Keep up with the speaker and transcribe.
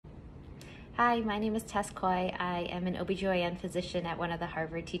Hi, my name is Tess Koi. I am an OBGYN physician at one of the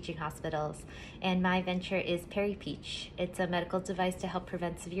Harvard teaching hospitals, and my venture is PeriPeach. It's a medical device to help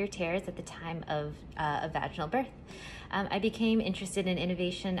prevent severe tears at the time of a vaginal birth. I became interested in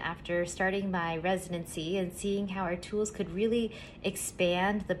innovation after starting my residency and seeing how our tools could really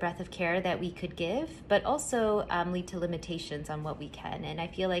expand the breadth of care that we could give, but also lead to limitations on what we can. And I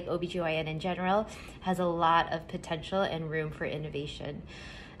feel like OBGYN in general has a lot of potential and room for innovation.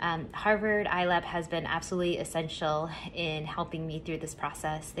 Harvard iLab has been absolutely essential in helping me through this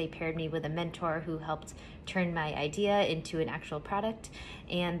process. They paired me with a mentor who helped turn my idea into an actual product,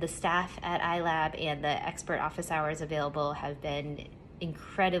 and the staff at iLab and the expert office hours available have been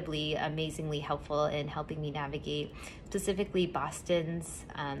incredibly, amazingly helpful in helping me navigate specifically Boston's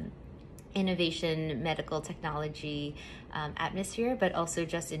innovation, medical technology atmosphere, but also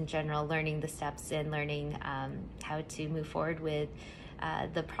just in general learning the steps and learning how to move forward with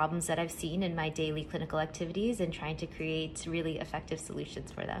the problems that I've seen in my daily clinical activities and trying to create really effective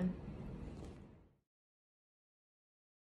solutions for them.